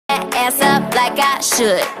ass up like I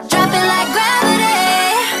should. Drop it like gravity.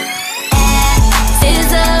 Ass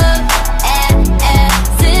is up,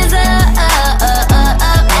 ass is up,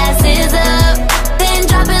 ass is up. Then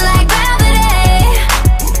drop it like gravity.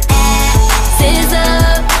 Ass is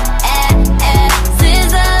up, ass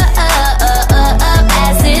is up,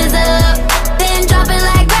 ass is up. Then drop it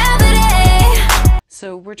like gravity.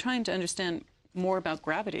 So we're trying to understand more about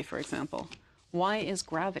gravity, for example. Why is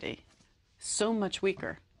gravity so much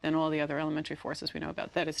weaker than all the other elementary forces we know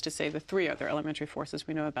about? That is to say, the three other elementary forces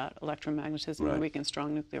we know about, electromagnetism, Right. and weak and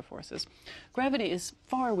strong nuclear forces. Gravity is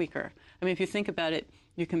far weaker. I mean, if you think about it,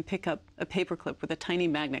 you can pick up a paperclip with a tiny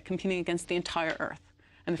magnet competing against the entire Earth.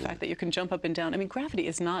 And the fact that you can jump up and down, I mean, gravity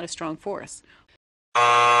is not a strong force.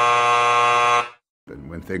 And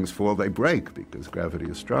when things fall, they break because gravity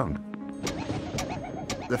is strong.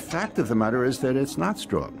 The fact of the matter is that it's not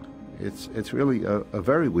strong. It's really a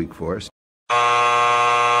very weak force.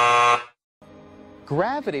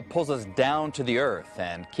 Gravity pulls us down to the Earth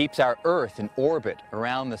and keeps our Earth in orbit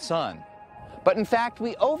around the sun. But in fact,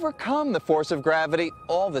 we overcome the force of gravity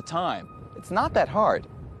all the time. It's not that hard.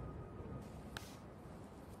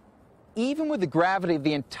 Even with the gravity of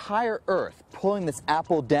the entire Earth pulling this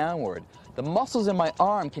apple downward, the muscles in my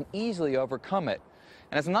arm can easily overcome it.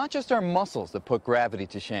 And it's not just our muscles that put gravity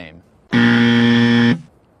to shame.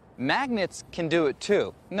 Magnets can do it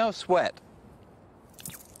too, no sweat.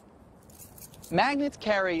 Magnets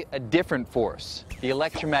carry a different force, the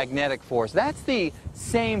electromagnetic force. That's the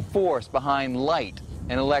same force behind light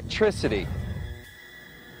and electricity.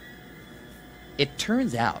 It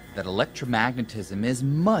turns out that electromagnetism is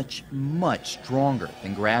much, much stronger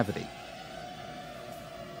than gravity.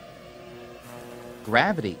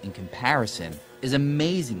 Gravity, in comparison, is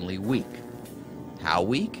amazingly weak. How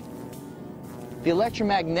weak? The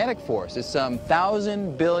electromagnetic force is some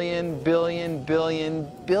 1,000 billion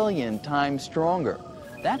billion times stronger.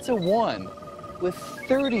 That's a 1 with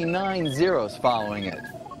 39 zeros following it.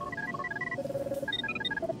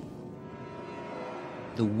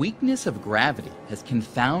 The weakness of gravity has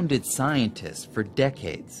confounded scientists for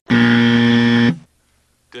decades.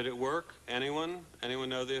 Did it work? Anyone? Anyone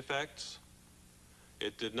know the effects?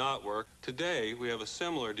 It did not work. Today, we have a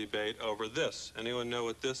similar debate over this. Anyone know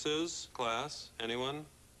what this is, class? Anyone?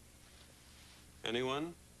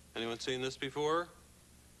 Anyone? Anyone seen this before?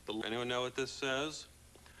 Anyone know what this says?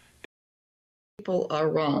 People are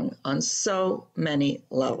wrong on so many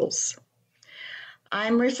levels.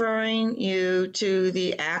 I'm referring you to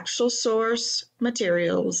the actual source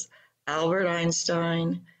materials, Albert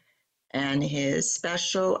Einstein, and his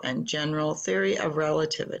special and general theory of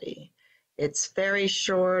relativity. It's very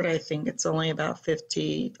short. I think it's only about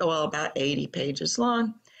about 80 pages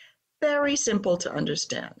long. Very simple to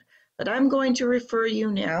understand. But I'm going to refer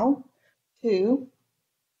you now to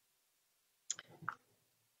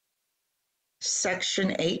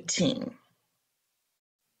section 18.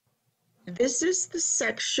 This is the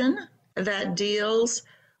section that deals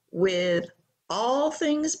with all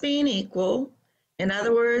things being equal. In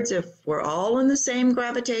other words, if we're all in the same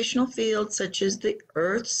gravitational field, such as the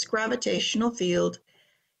Earth's gravitational field,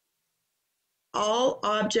 all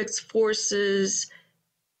objects, forces,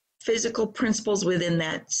 physical principles within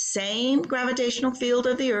that same gravitational field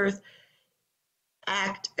of the Earth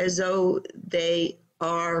act as though they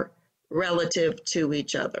are relative to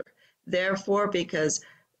each other. Therefore, because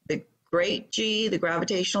the great G, the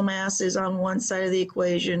gravitational mass, is on one side of the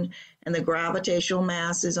equation, and the gravitational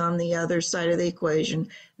mass is on the other side of the equation,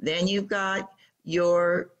 then you've got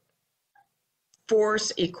your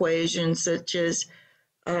force equations, such as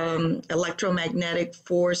electromagnetic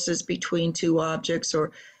forces between two objects,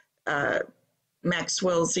 or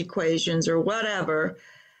Maxwell's equations, or whatever.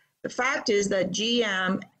 The fact is that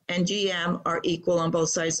GM and GM are equal on both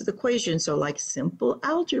sides of the equation. So like simple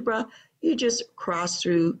algebra, you just cross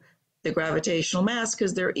through the gravitational mass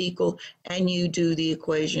because they're equal, and you do the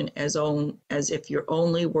equation as if you're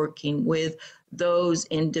only working with those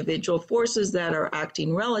individual forces that are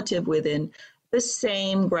acting relative within the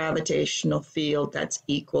same gravitational field that's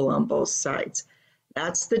equal on both sides.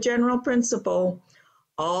 That's the general principle.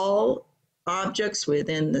 All objects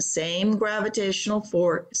within the same gravitational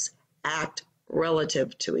force act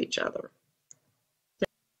relative to each other.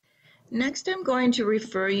 Next, I'm going to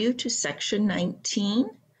refer you to section 19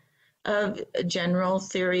 of General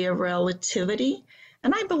Theory of Relativity.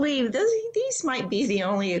 And I believe these might be the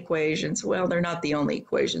only equations. Well, they're not the only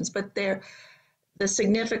equations, but they're the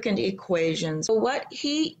significant equations. So what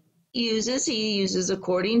he uses,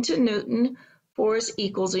 according to Newton, force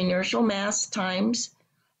equals inertial mass times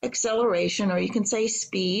acceleration, or you can say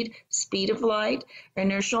speed, speed of light,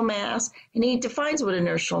 inertial mass, and he defines what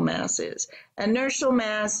inertial mass is. Inertial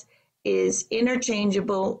mass is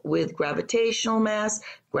interchangeable with gravitational mass,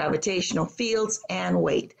 gravitational fields, and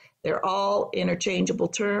weight. They're all interchangeable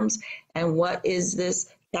terms. And what is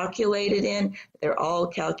this calculated in? They're all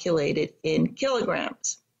calculated in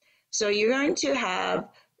kilograms. So you're going to have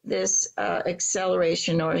this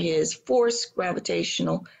acceleration, or his force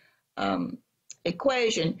gravitational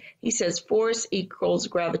equation. He says force equals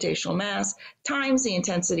gravitational mass times the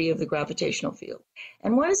intensity of the gravitational field.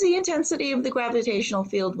 And what is the intensity of the gravitational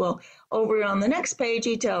field? Well, over on the next page,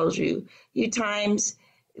 he tells you, you times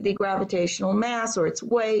the gravitational mass, or its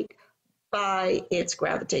weight, by its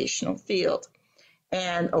gravitational field,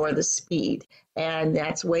 and or the speed. And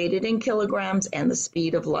that's weighted in kilograms, and the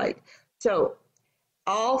speed of light. So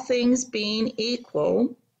all things being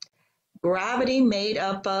equal, gravity made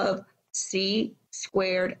up of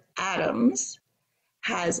c² atoms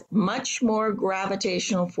has much more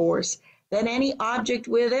gravitational force than any object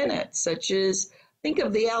within it, such as, think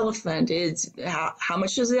of the elephant. It's how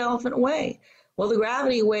much does the elephant weigh? Well, the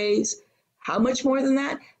gravity weighs how much more than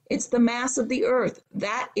that? It's the mass of the earth.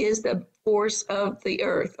 That is the force of the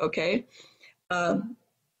earth, okay?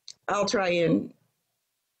 I'll try and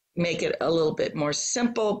make it a little bit more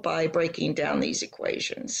simple by breaking down these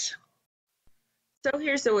equations. So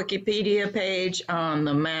here's the Wikipedia page on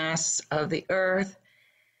the mass of the Earth.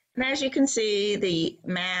 And as you can see, the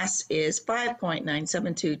mass is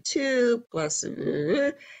 5.9722 plus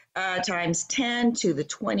times 10 to the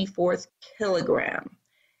 24th kilogram.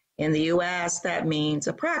 In the US, that means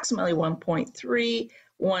approximately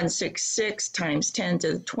 1.3166 times 10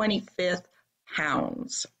 to the 25th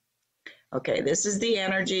pounds. Okay, this is the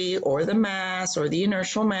energy, or the mass, or the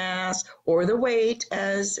inertial mass, or the weight,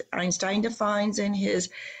 as Einstein defines in his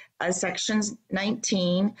section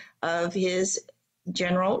 19 of his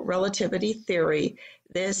general relativity theory.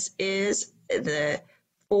 This is the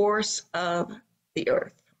force of the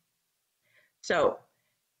Earth. So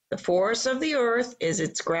the force of the Earth is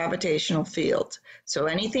its gravitational field. So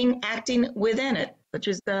anything acting within it, such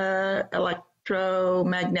as the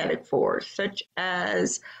electromagnetic force, such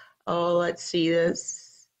as, let's see,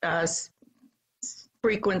 this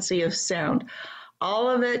frequency of sound. All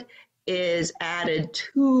of it is added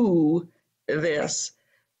to this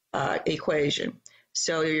equation.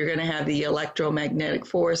 So you're going to have the electromagnetic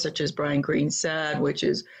force, such as Brian Greene said, which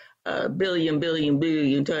is a billion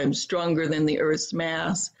times stronger than the Earth's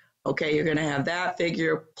mass. Okay, you're going to have that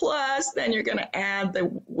figure, plus then you're going to add the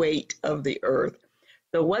weight of the Earth.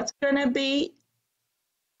 So what's going to be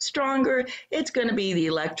stronger? It's going to be the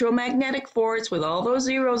electromagnetic force with all those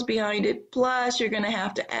zeros behind it, plus you're going to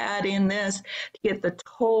have to add in this to get the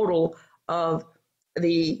total of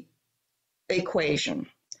the equation.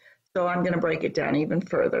 So I'm going to break it down even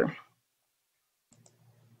further.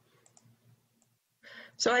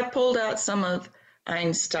 So I pulled out some of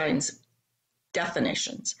Einstein's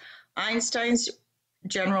definitions. Einstein's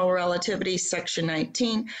general relativity, section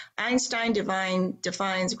 19. Einstein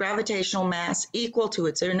defines gravitational mass equal to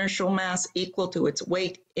its inertial mass equal to its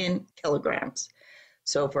weight in kilograms.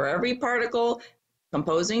 So for every particle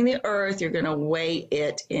composing the Earth, you're going to weigh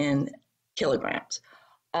it in kilograms.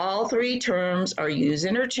 All three terms are used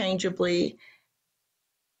interchangeably,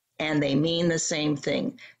 and they mean the same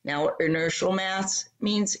thing. Now, inertial mass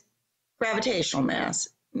means gravitational mass,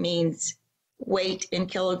 means weight in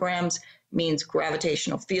kilograms, means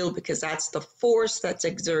gravitational field, because that's the force that's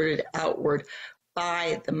exerted outward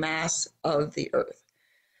by the mass of the Earth.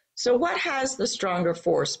 So what has the stronger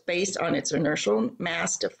force based on its inertial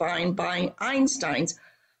mass defined by Einstein's?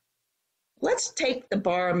 Let's take the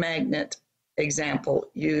bar magnet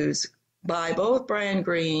example used by both Brian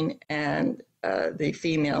Greene and the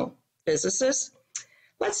female physicist.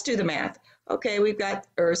 Let's do the math. Okay, we've got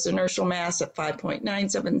Earth's inertial mass at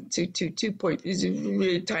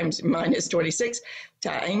 5.97222 times minus 26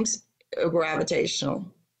 times a gravitational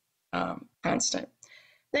constant.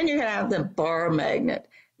 Then you have the bar magnet.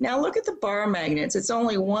 Now look at the bar magnets. It's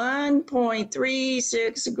only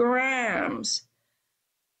 1.36 grams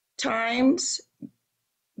times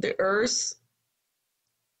the Earth's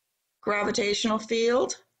gravitational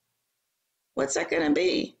field. What's that going to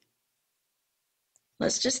be?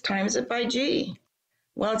 Let's just times it by g.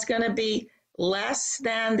 Well, it's going to be less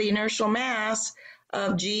than the inertial mass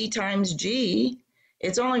of g times g.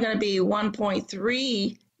 It's only going to be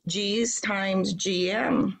 1.3 g's times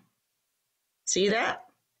gm. See that?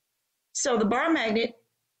 So the bar magnet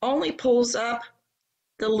only pulls up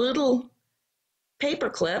the little paper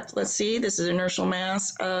clip. Let's see, this is inertial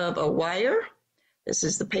mass of a wire. This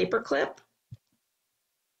is the paper clip.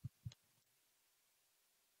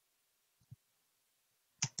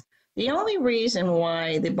 The only reason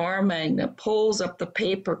why the bar magnet pulls up the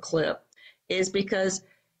paper clip is because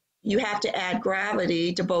you have to add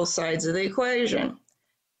gravity to both sides of the equation.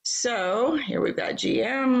 So here we've got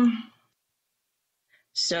GM.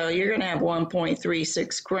 So you're going to have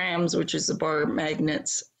 1.36 grams, which is the bar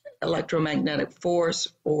magnet's electromagnetic force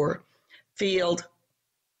or field,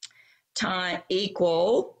 time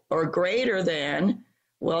equal or greater than,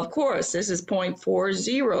 well, of course, this is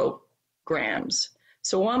 0.40 grams.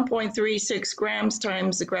 So 1.36 grams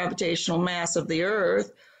times the gravitational mass of the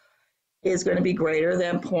Earth is going to be greater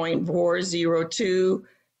than 0.402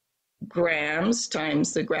 grams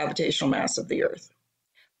times the gravitational mass of the Earth.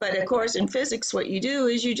 But of course, in physics, what you do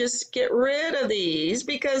is you just get rid of these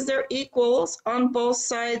because they're equals on both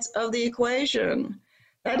sides of the equation.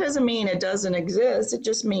 That doesn't mean it doesn't exist. It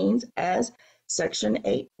just means, as section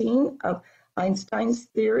 18 of Einstein's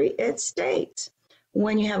theory, it states,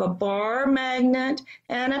 when you have a bar magnet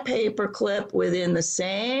and a paper clip within the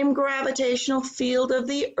same gravitational field of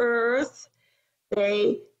the Earth,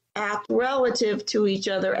 they act relative to each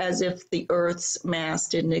other as if the Earth's mass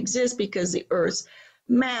didn't exist, because the Earth's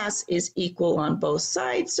mass is equal on both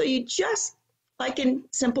sides. So you just, like in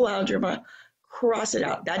simple algebra, cross it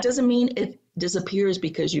out. That doesn't mean it disappears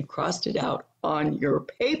because you've crossed it out on your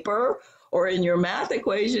paper or in your math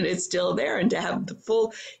equation. It's still there, and to have the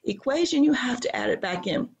full equation, you have to add it back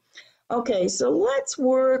in. Okay, so let's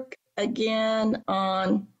work again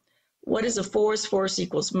on what is a force? Force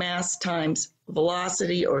equals mass times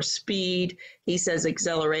velocity or speed. He says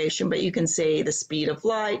acceleration, but you can say the speed of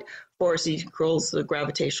light. Force equals the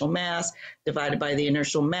gravitational mass divided by the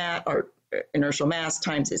inertial mass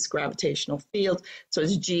times its gravitational field. So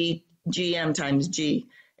it's GM times G.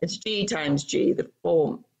 It's G times G. The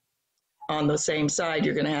full on the same side,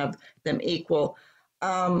 you're going to have them equal.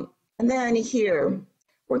 And then here,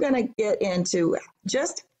 we're going to get into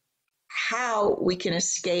just how we can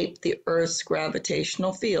escape the Earth's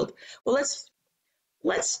gravitational field. Well,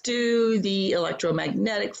 let's do the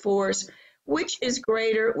electromagnetic force. Which has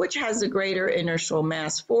the greater inertial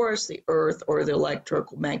mass force, the Earth or the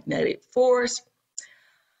electromagnetic force?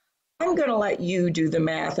 I'm going to let you do the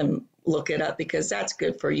math and look it up because that's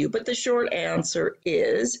good for you. But the short answer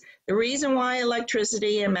is the reason why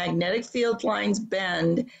electricity and magnetic field lines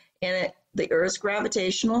bend in the Earth's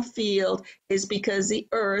gravitational field is because the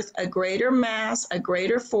Earth, a greater mass, a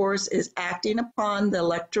greater force, is acting upon the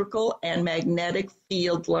electrical and magnetic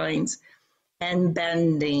field lines and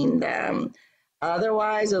bending them.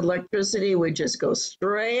 Otherwise, electricity would just go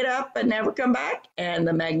straight up and never come back, and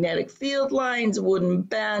the magnetic field lines wouldn't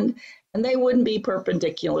bend, and they wouldn't be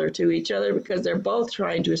perpendicular to each other because they're both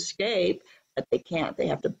trying to escape, but they can't. They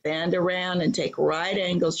have to bend around and take right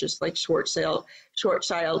angles, just like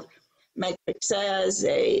short-sided metric says.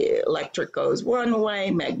 Electric goes one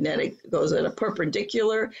way, magnetic goes at a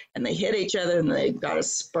perpendicular, and they hit each other, and they've got to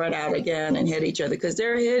spread out again and hit each other because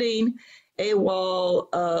they're hitting a wall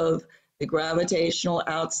of the gravitational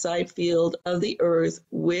outside field of the Earth,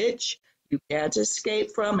 which you can't escape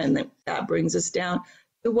from, and that brings us down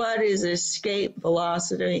to what is escape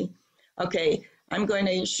velocity. Okay, I'm going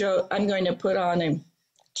to put on a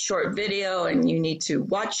short video, and you need to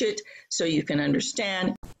watch it so you can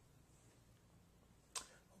understand.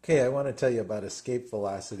 Okay, I want to tell you about escape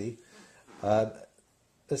velocity.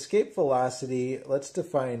 Escape velocity, let's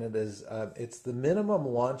define it as it's the minimum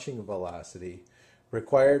launching velocity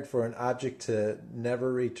required for an object to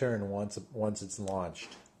never return once it's launched.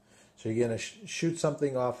 So you're going to shoot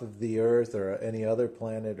something off of the Earth or any other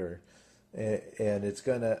planet, and it's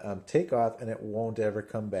going to take off, and it won't ever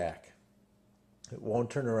come back. It won't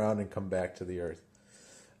turn around and come back to the Earth.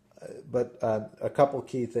 But a couple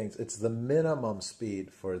key things. It's the minimum speed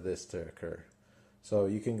for this to occur. So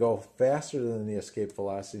you can go faster than the escape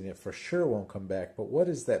velocity, and it for sure won't come back. But what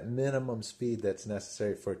is that minimum speed that's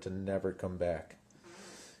necessary for it to never come back?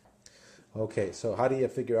 Okay, so how do you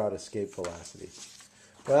figure out escape velocity?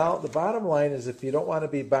 Well, the bottom line is if you don't want to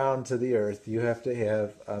be bound to the Earth, you have to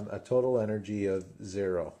have a total energy of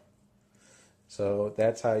 0. So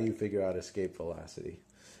that's how you figure out escape velocity.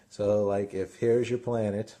 So like if here's your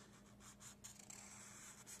planet,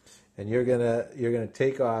 and you're gonna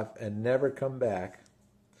take off and never come back,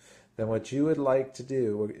 then what you would like to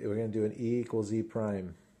do, we're going to do an E equals E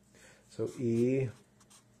prime. So E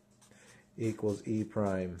equals E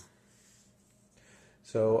prime.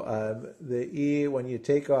 So the E, when you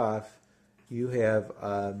take off, you have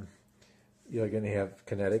you're going to have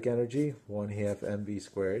kinetic energy, 1/2 mv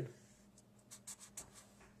squared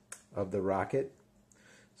of the rocket.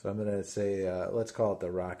 So I'm going to say, let's call it the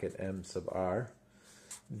rocket m sub r,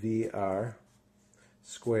 Vr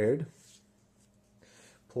squared,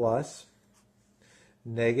 plus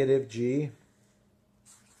negative g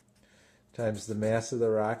times the mass of the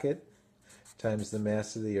rocket times the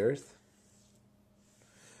mass of the Earth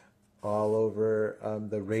all over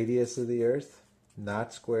the radius of the Earth,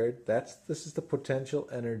 not squared. This is the potential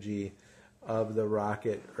energy of the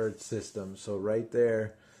rocket Earth system. So right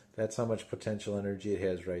there, that's how much potential energy it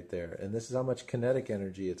has right there. And this is how much kinetic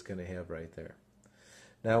energy it's going to have right there.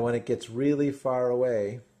 Now, when it gets really far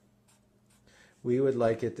away, we would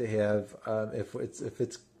like it to have, if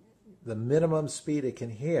it's the minimum speed it can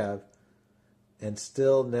have and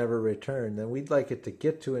still never return, then we'd like it to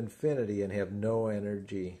get to infinity and have no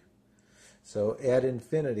energy. So at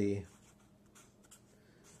infinity,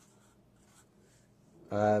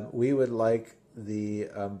 we would like the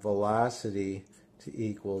velocity to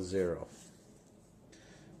equal 0.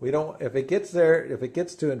 We don't. If it gets there, if it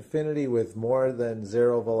gets to infinity with more than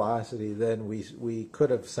 0 velocity, then we could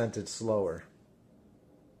have sent it slower.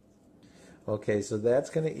 Okay, so that's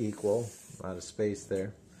going to equal, out of space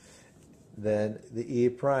there. Then the E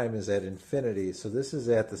prime is at infinity. So this is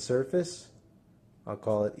at the surface. I'll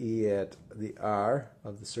call it E at the R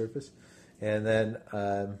of the surface. And then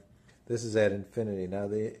this is at infinity. Now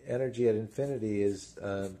the energy at infinity is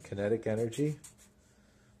kinetic energy.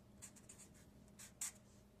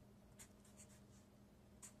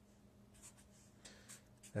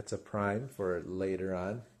 That's a prime for later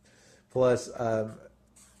on. Plus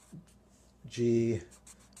G,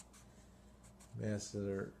 mass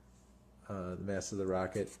of the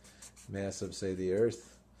rocket, mass of, say, the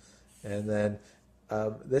Earth. And then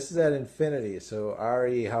this is at infinity. So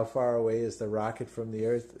RE, how far away is the rocket from the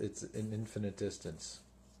Earth? It's an infinite distance.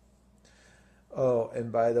 Oh,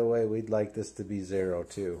 and by the way, we'd like this to be 0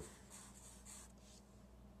 too.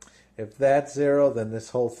 If that's 0, then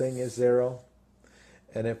this whole thing is 0.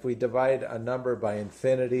 And if we divide a number by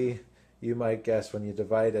infinity, you might guess when you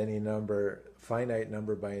divide any number, finite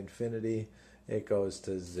number by infinity, it goes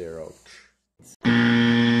to 0.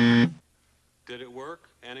 Did it work?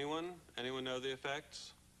 Anyone? Anyone know the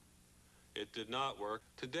effects? It did not work.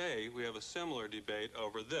 Today, we have a similar debate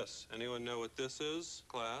over this. Anyone know what this is,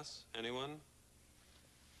 class? Anyone?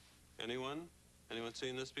 Anyone? Anyone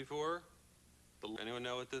seen this before? Anyone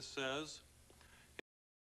know what this says?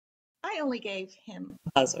 I only gave him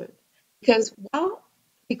a buzzard because while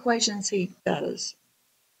the equations he does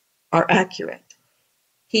are accurate,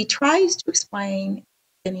 he tries to explain at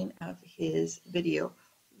the beginning of his video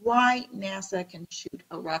why NASA can shoot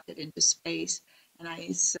a rocket into space. And I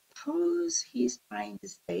suppose he's trying to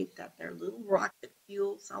state that their little rocket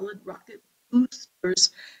fuel, solid rocket boosters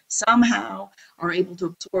somehow are able to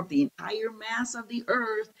absorb the entire mass of the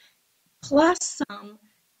Earth plus some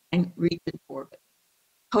and reach into orbit.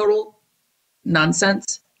 Total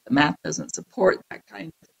nonsense. The math doesn't support that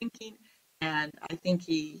kind of thinking. And I think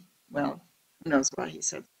well, who knows why he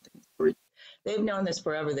said something. They've known this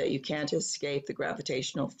forever, that you can't escape the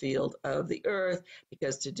gravitational field of the Earth,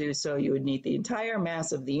 because to do so, you would need the entire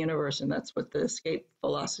mass of the universe, and that's what the escape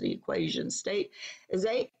velocity equations state.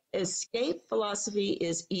 Escape velocity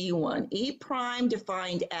is E1. E prime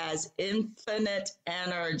defined as infinite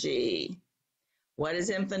energy. What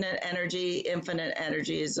is infinite energy? Infinite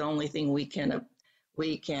energy is the only thing we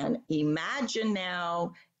can imagine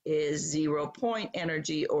now is 0 point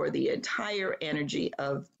energy, or the entire energy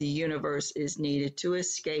of the universe is needed to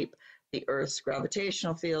escape the Earth's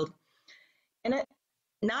gravitational field. And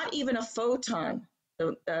not even a photon,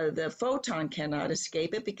 the photon cannot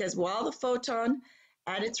escape it, because while the photon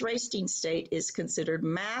at its resting state is considered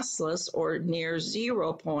massless or near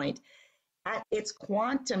 0 point, at its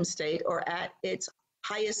quantum state, or at its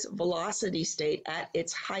highest velocity state, at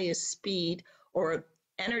its highest speed or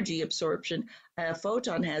energy absorption, a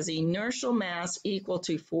photon has inertial mass equal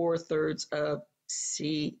to 4/3 of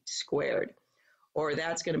c squared, or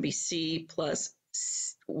that's going to be c plus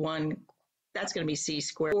 1. That's going to be c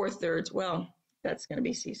squared. 4/3, well, that's going to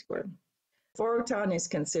be c squared. Photon is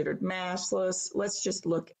considered massless. Let's just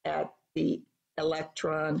look at the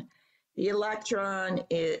electron. The electron,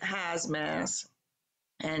 it has mass,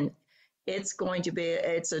 and it's going to be,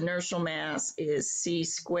 its inertial mass is c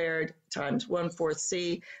squared times 1/4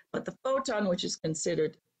 c, but the photon, which is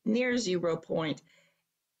considered near 0 point,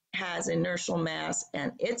 has inertial mass,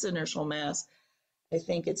 and its inertial mass, I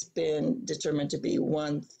think it's been determined to be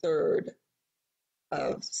 1/3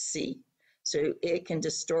 of c. So it can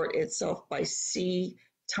distort itself by c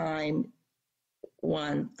times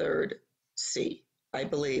 1/3 c, I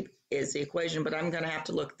believe is the equation, but I'm going to have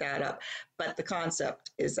to look that up. But the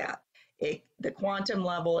concept is that the quantum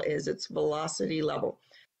level is its velocity level.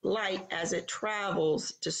 Light, as it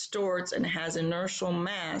travels, distorts and has inertial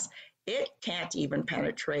mass. it can't even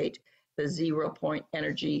penetrate the 0-point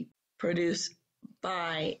energy produced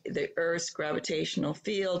by the Earth's gravitational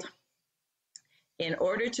field. In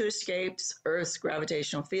order to escape Earth's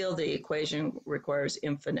gravitational field, the equation requires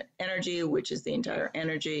infinite energy, which is the entire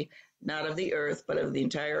energy, not of the Earth, but of the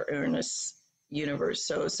entire universe.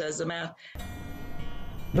 So says the math.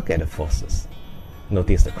 Look at the forces.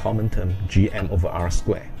 Notice the common term gm over r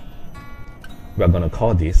squared. We are going to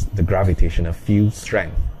call this the gravitational field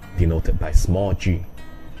strength, denoted by small g.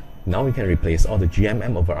 Now we can replace all the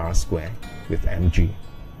gmm over r squared with mg.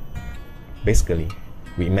 Basically,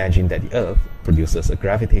 we imagine that the Earth produces a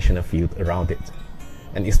gravitational field around it,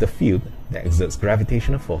 and it's the field that exerts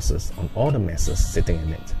gravitational forces on all the masses sitting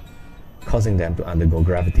in it, causing them to undergo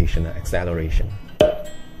gravitational acceleration.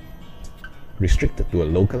 Restricted to a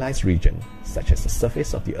localized region, such as the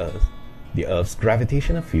surface of the Earth's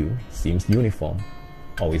gravitational field seems uniform,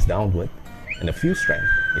 always downward, and the field strength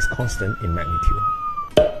is constant in magnitude.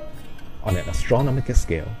 On an astronomical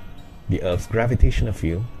scale, the Earth's gravitational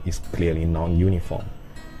field is clearly non-uniform.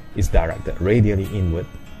 It's directed radially inward,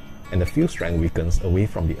 and the field strength weakens away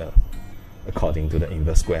from the Earth, according to the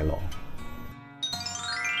inverse square law.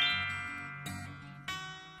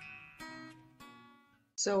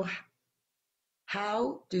 So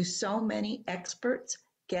how do so many experts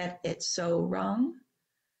get it so wrong?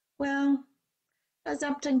 Well, as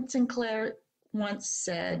Upton Sinclair once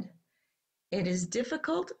said, it is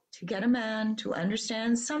difficult to get a man to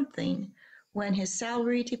understand something when his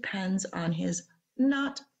salary depends on his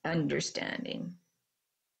not understanding.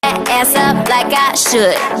 Ass up like I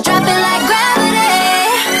should, drop it like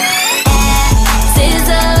gravity. Ass is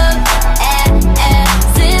up.